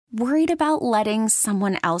Worried about letting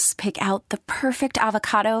someone else pick out the perfect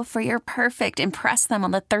avocado for your perfect impress them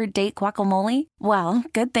on the third date guacamole? Well,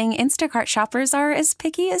 good thing Instacart shoppers are as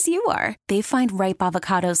picky as you are. They find ripe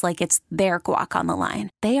avocados like it's their guac on the line.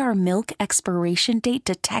 They are milk expiration date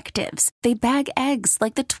detectives. They bag eggs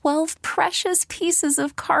like the 12 precious pieces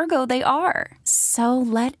of cargo they are. So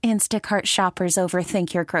let Instacart shoppers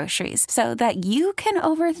overthink your groceries so that you can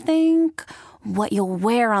overthink what you'll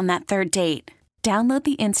wear on that third date. Download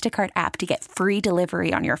the Instacart app to get free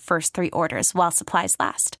delivery on your first 3 orders while supplies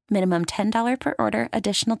last. Minimum $10 per order.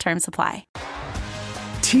 Additional terms apply.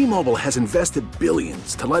 T-Mobile has invested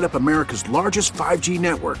billions to light up America's largest 5G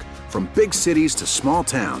network, from big cities to small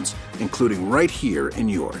towns, including right here in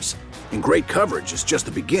yours. And great coverage is just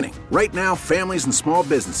the beginning. Right now, families and small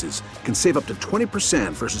businesses can save up to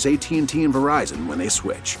 20% versus AT&T and Verizon when they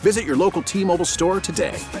switch. Visit your local T-Mobile store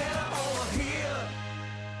today.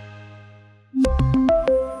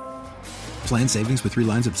 Plan savings with 3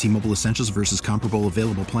 lines of T-Mobile Essentials versus comparable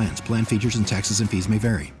available plans. Plan features and taxes and fees may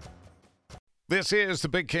vary. This is the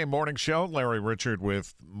Big K Morning Show. Larry Richard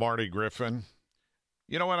with Marty Griffin.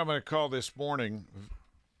 You know what I'm going to call this morning?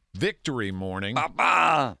 Victory Morning.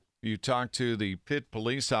 Papa! You talked to the Pitt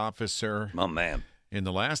police officer. My man. In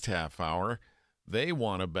the last half hour. They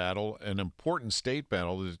won a battle, an important state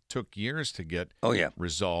battle that took years to get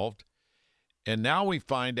resolved. And now we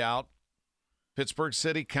find out Pittsburgh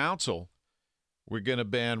City Council, we're going to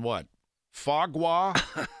ban what? Fogwa?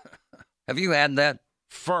 Have you had that?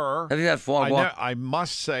 Fur. Have you had fogwa? I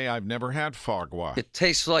must say I've never had fogwa. It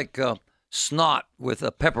tastes like snot with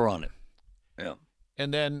a pepper on it. Yeah.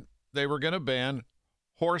 And then they were going to ban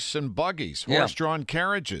horse and buggies, horse-drawn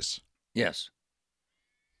carriages. Yes.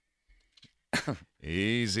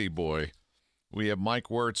 Easy, boy. We have Mike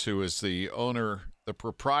Wertz, who is the owner, the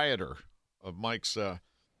proprietor of Mike's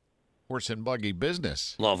horse and buggy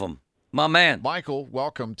business. Love him. My man. Michael,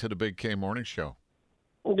 welcome to the Big K Morning Show.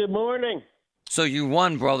 Good morning. So you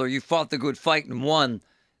won, brother. You fought the good fight and won.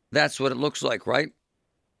 That's what it looks like, right?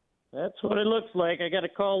 That's what it looks like. I got a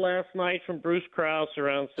call last night from Bruce Krause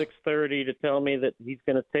around 6:30 to tell me that he's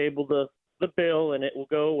going to table the bill and it will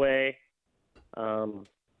go away.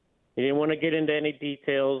 He didn't want to get into any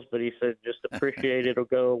details, but he said just appreciate it'll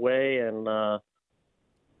go away, and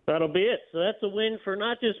that'll be it. So that's a win for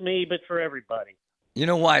not just me, but for everybody. You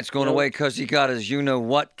know why it's going away? Because he got his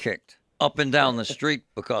you-know-what kicked up and down the street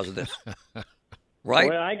because of this. Right?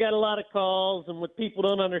 Well, I got a lot of calls, and what people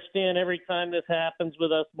don't understand, every time this happens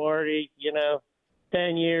with us, Marty,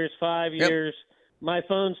 10 years, 5 years, my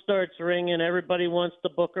phone starts ringing. Everybody wants to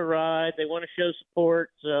book a ride. They want to show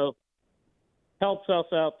support, so helps us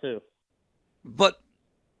out too. But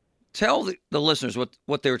tell the listeners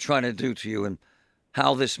what they were trying to do to you and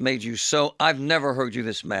how this made you so. I've never heard you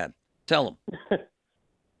this mad. Tell them.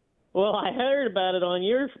 Well, I heard about it on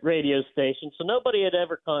your radio station, so nobody had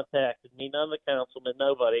ever contacted me, none of the councilmen,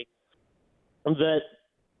 nobody, that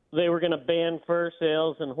they were going to ban fur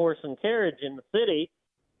sales and horse and carriage in the city.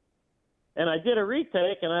 And I did a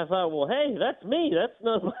retake, and I thought, well, hey, that's me. That's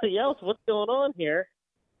nobody else. What's going on here?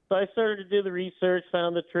 So I started to do the research,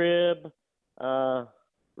 found the Trib,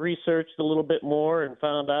 researched a little bit more, and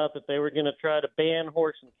found out that they were going to try to ban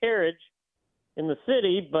horse and carriage in the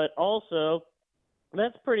city, but also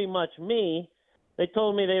that's pretty much me. They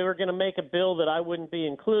told me they were going to make a bill that I wouldn't be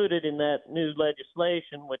included in that new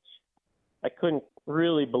legislation, which I couldn't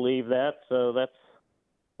really believe that. So that's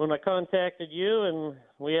when I contacted you, and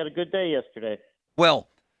we had a good day yesterday. Well,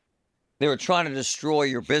 they were trying to destroy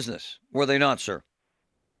your business, were they not, sir?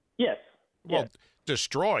 Yes. Well,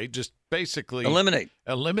 destroy, just basically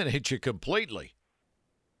eliminate you completely.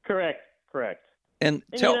 Correct. And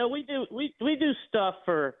we do stuff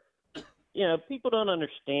for, people don't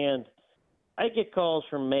understand. I get calls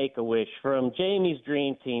from Make-A-Wish, from Jamie's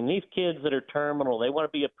Dream Team, these kids that are terminal. They want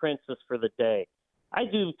to be a princess for the day. I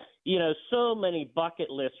do, so many bucket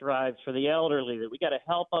list rides for the elderly that we got to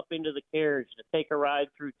help up into the carriage to take a ride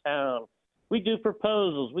through town. We do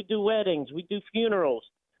proposals. We do weddings. We do funerals.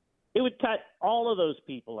 It would cut all of those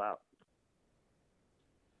people out.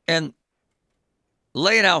 And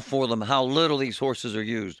lay it out for them how little these horses are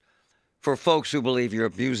used for folks who believe you're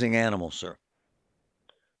abusing animals, sir.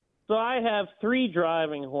 So I have 3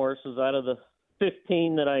 driving horses out of the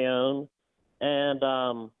 15 that I own.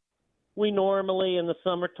 And we normally in the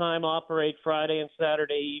summertime operate Friday and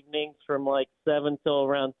Saturday evenings from like 7 till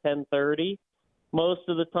around 10:30. Most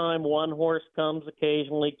of the time, 1 horse comes.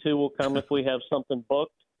 Occasionally, 2 will come if we have something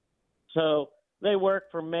booked. So they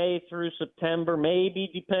work from May through September, maybe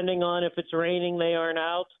depending on if it's raining, they aren't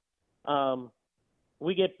out.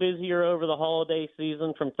 we get busier over the holiday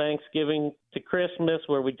season from Thanksgiving to Christmas,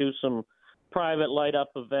 where we do some private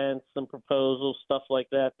light-up events, some proposals, stuff like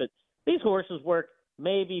that. But these horses work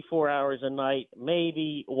maybe 4 hours a night,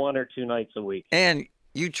 maybe 1 or 2 nights a week. And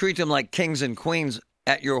you treat them like kings and queens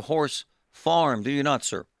at your horse farm, do you not,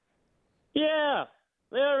 sir? Yeah.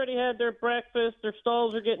 They already had their breakfast. Their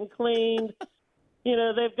stalls are getting cleaned. You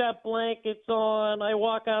know, they've got blankets on. I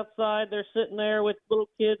walk outside. They're sitting there with little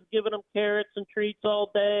kids giving them carrots and treats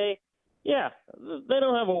all day. Yeah, they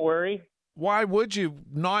don't have a worry. Why would you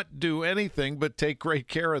not do anything but take great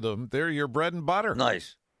care of them? They're your bread and butter.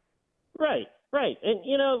 Nice. Right. And,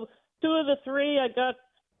 you know, 2 of the 3 I got,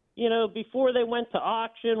 you know, before they went to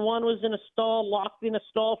auction. One was in a stall, locked in a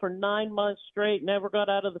stall for 9 months straight, never got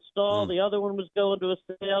out of the stall. The other one was going to a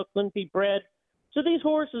sale, couldn't be bred. So these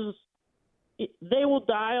horses, they will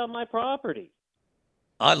die on my property.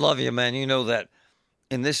 I love you, man. You know that.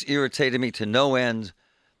 And this irritated me to no end,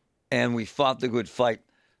 and we fought the good fight.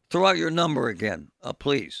 Throw out your number again,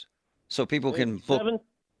 please, so people can book.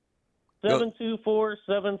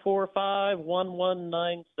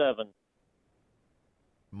 724-745-1197.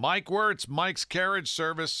 Mike Wertz, Mike's Carriage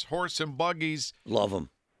Service, horse and buggies. Love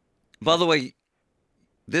them. By the way,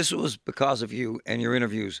 this was because of you and your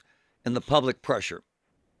interviews and the public pressure.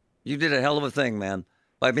 You did a hell of a thing, man,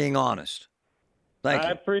 by being honest. Thank you.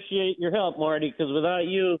 I appreciate your help, Marty, because without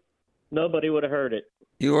you, nobody would have heard it.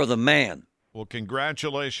 You are the man. Well,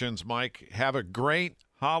 congratulations, Mike. Have a great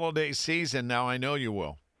holiday season. Now I know you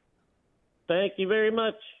will. Thank you very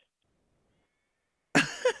much.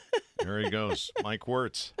 There he goes, Mike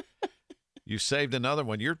Wertz. You saved another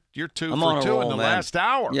one. You're 2 I'm for on 2 roll, in the man. last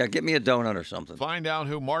hour. Yeah, get me a donut or something. Find out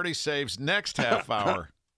who Marty saves next half hour.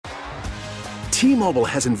 T-Mobile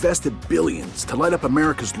has invested billions to light up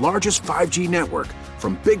America's largest 5G network,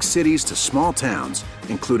 from big cities to small towns,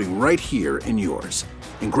 including right here in yours.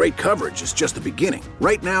 And great coverage is just the beginning.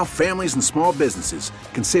 Right now, families and small businesses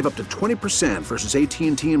can save up to 20% versus AT&T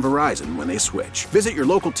and Verizon when they switch. Visit your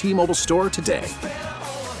local T-Mobile store today.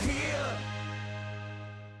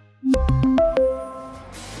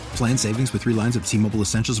 Plan savings with 3 lines of T-Mobile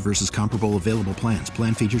Essentials versus comparable available plans.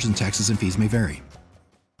 Plan features and taxes and fees may vary.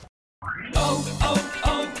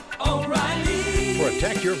 O'Reilly.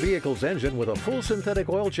 Protect your vehicle's engine with a full synthetic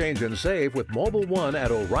oil change and save with Mobile One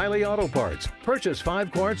at O'Reilly Auto Parts. Purchase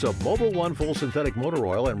 5 quarts of Mobile One full synthetic motor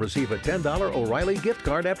oil and receive a $10 O'Reilly gift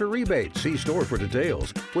card after rebate. See store for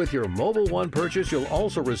details. With your Mobile One purchase, you'll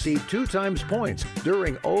also receive 2 times points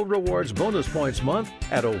during O Rewards Bonus Points Month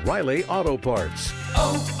at O'Reilly Auto Parts.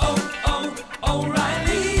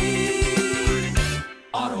 O'Reilly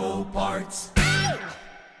Auto Parts.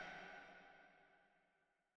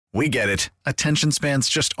 We get it. Attention spans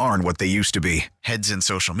just aren't what they used to be. Heads in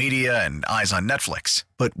social media and eyes on Netflix.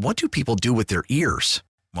 But what do people do with their ears?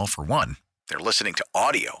 Well, for one, they're listening to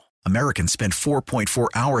audio. Americans spend 4.4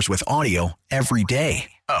 hours with audio every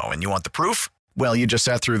day. Oh, and you want the proof? Well, you just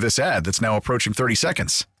sat through this ad that's now approaching 30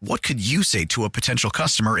 seconds. What could you say to a potential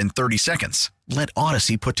customer in 30 seconds? Let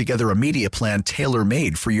Odyssey put together a media plan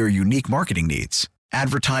tailor-made for your unique marketing needs.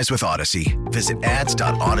 Advertise with Odyssey. Visit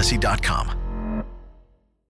ads.odyssey.com.